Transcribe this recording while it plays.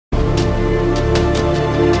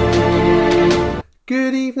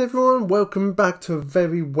Good evening everyone, welcome back to a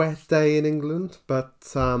very wet day in England, but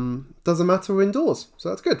doesn't matter, we're indoors, so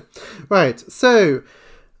that's good. Right, so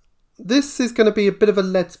this is going to be a bit of a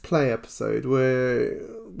let's play episode. We're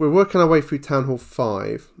working our way through Townhall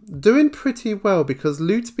 5, doing pretty well because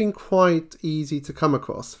loot's been quite easy to come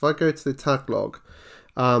across. If I go to the attack log,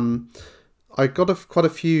 I got quite a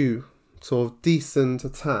few sort of decent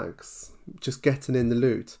attacks just getting in the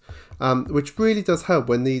loot, which really does help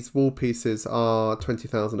when these wall pieces are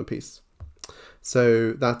 20,000 a piece.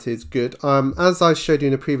 So that is good. As I showed you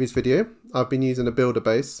in a previous video, I've been using a builder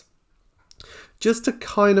base just to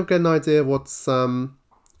kind of get an idea of what's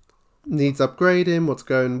needs upgrading, what's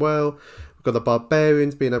going well. We've got the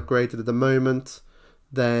barbarians being upgraded at the moment.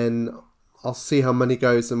 Then I'll see how money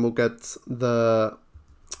goes, and we'll get the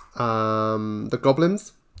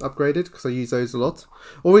goblins upgraded because I use those a lot.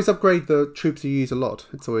 Always upgrade the troops you use a lot.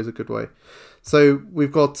 It's always a good way. So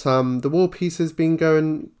we've got the wall pieces been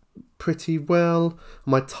going pretty well. I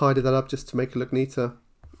might tidy that up just to make it look neater.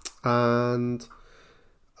 And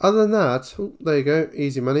other than that, oh, there you go,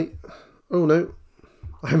 easy money. Oh no,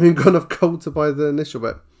 I haven't got enough gold to buy the initial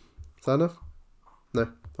bit. Is that enough?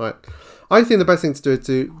 No. Right. I think the best thing to do is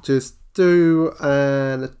to just do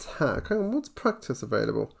an attack. Hang on, what's practice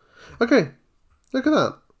available? Okay, look at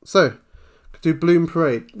that. So, could do Bloom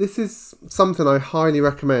Parade. This is something I highly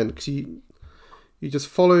recommend because you just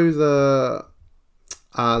follow the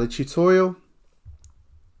tutorial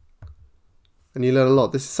and you learn a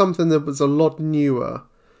lot. This is something that was a lot newer.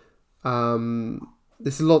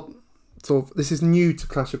 This is new to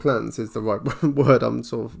Clash of Clans is the right word. I'm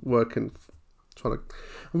sort of trying to.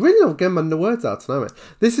 I'm really not getting my words out tonight.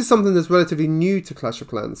 This is something that's relatively new to Clash of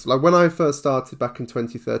Clans. Like when I first started back in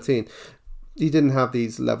 2013. You didn't have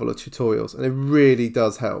these level of tutorials, and it really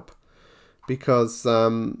does help because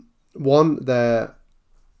one, they're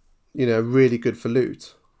really good for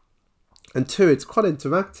loot, and two, it's quite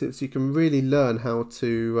interactive, so you can really learn how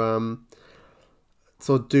to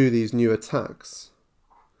sort of do these new attacks.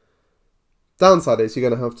 Downside is you're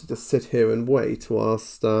going to have to just sit here and wait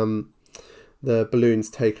whilst the balloons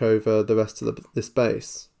take over the rest of this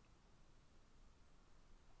base.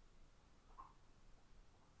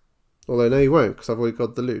 Although no, you won't because I've already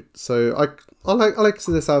got the loot. So I like to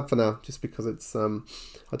see this out for now, just because it's I don't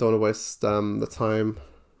want to waste the time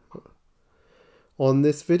on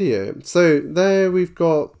this video. So there we've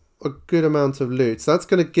got a good amount of loot. So that's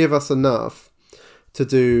going to give us enough to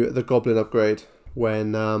do the goblin upgrade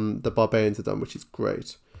when the barbarians are done, which is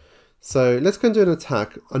great. So let's go and do an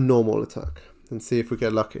attack, a normal attack, and see if we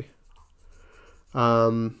get lucky.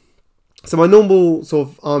 So my normal sort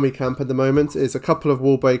of army camp at the moment is a couple of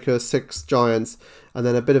wall breakers, 6 giants, and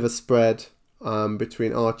then a bit of a spread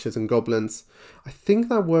between archers and goblins. I think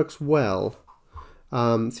that works well.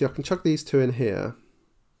 See, I can chuck these 2 in here.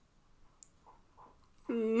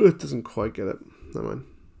 It doesn't quite get it. Never mind.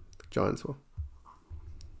 The giants will.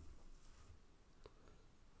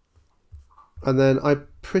 And then I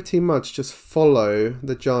pretty much just follow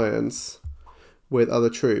the giants with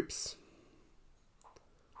other troops.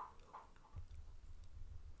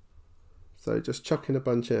 So just chucking a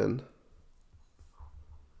bunch in.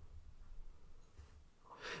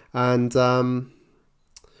 And at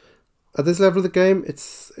this level of the game,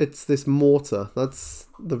 it's this mortar. That's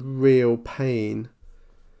the real pain.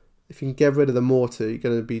 If you can get rid of the mortar, you're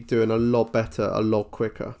going to be doing a lot better, a lot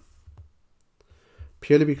quicker.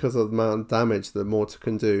 Purely because of the amount of damage the mortar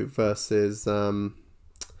can do versus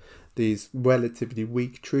these relatively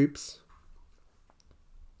weak troops.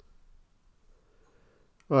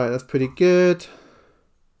 Alright, that's pretty good.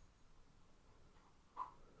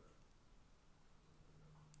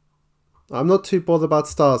 I'm not too bothered about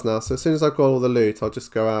stars now, so as soon as I've got all the loot, I'll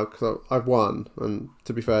just go out because I've won. And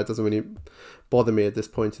to be fair, it doesn't really bother me at this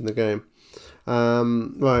point in the game.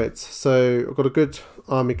 Right, so I've got a good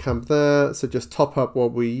army camp there. So just top up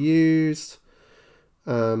what we used.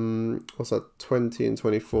 What's that? 20 and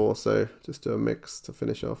 24, so just do a mix to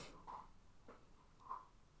finish off.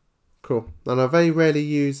 Cool. And I very rarely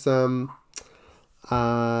use lightning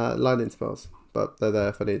spells, but they're there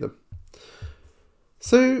if I need them.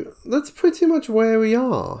 So that's pretty much where we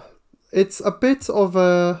are. It's a bit of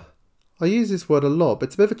a, I use this word a lot, but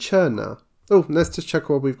it's a bit of a churn now. Oh, let's just check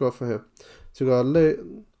what we've got for here. So we've got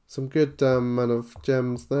some good amount of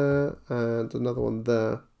gems there, and another one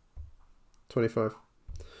there. 25.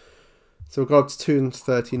 So we've got up to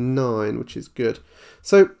 239, which is good.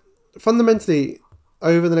 So fundamentally,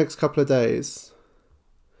 over the next couple of days,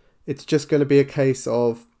 it's just going to be a case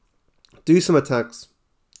of do some attacks,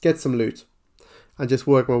 get some loot, and just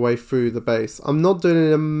work my way through the base. I'm not doing it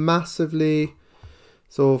in a massively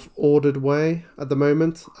sort of ordered way at the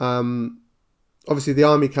moment. Obviously the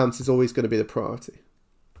army camps is always going to be the priority.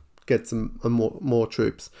 Get some more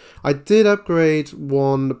troops. I did upgrade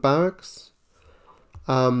one barracks,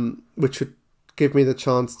 which would give me the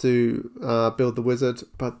chance to build the wizard,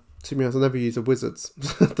 but to be honest, I never use the wizards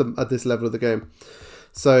at this level of the game.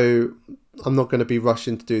 So I'm not going to be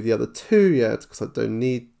rushing to do the other two yet, because I don't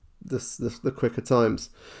need the quicker times.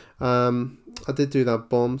 I did do that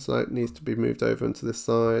bomb, so it needs to be moved over into this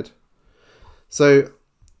side. So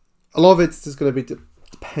a lot of it's just going to be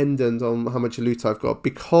dependent on how much loot I've got.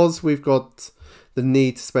 Because we've got the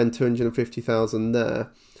need to spend 250,000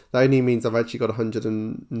 there, that only means I've actually got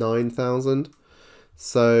 109,000.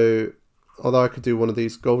 So although I could do one of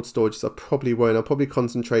these gold storages, I probably won't. I'll probably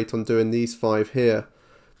concentrate on doing these 5 here.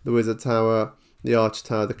 The wizard tower, the arch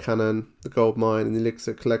tower, the cannon, the gold mine, and the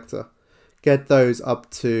elixir collector. Get those up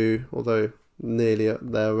to, although nearly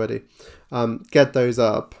there already, get those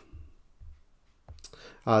up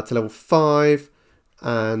to level 5,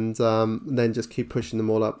 and then just keep pushing them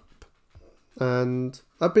all up. And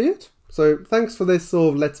that'd be it. So thanks for this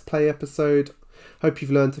sort of Let's Play episode. Hope you've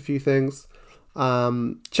learned a few things.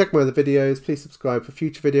 Check my other videos. Please subscribe for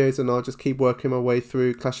future videos, and I'll just keep working my way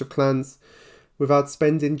through Clash of Clans without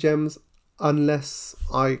spending gems, unless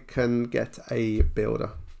I can get a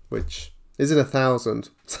builder, which is in 1,000.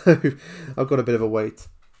 So I've got a bit of a wait,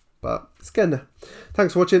 but it's getting there.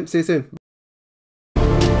 Thanks for watching. See you soon.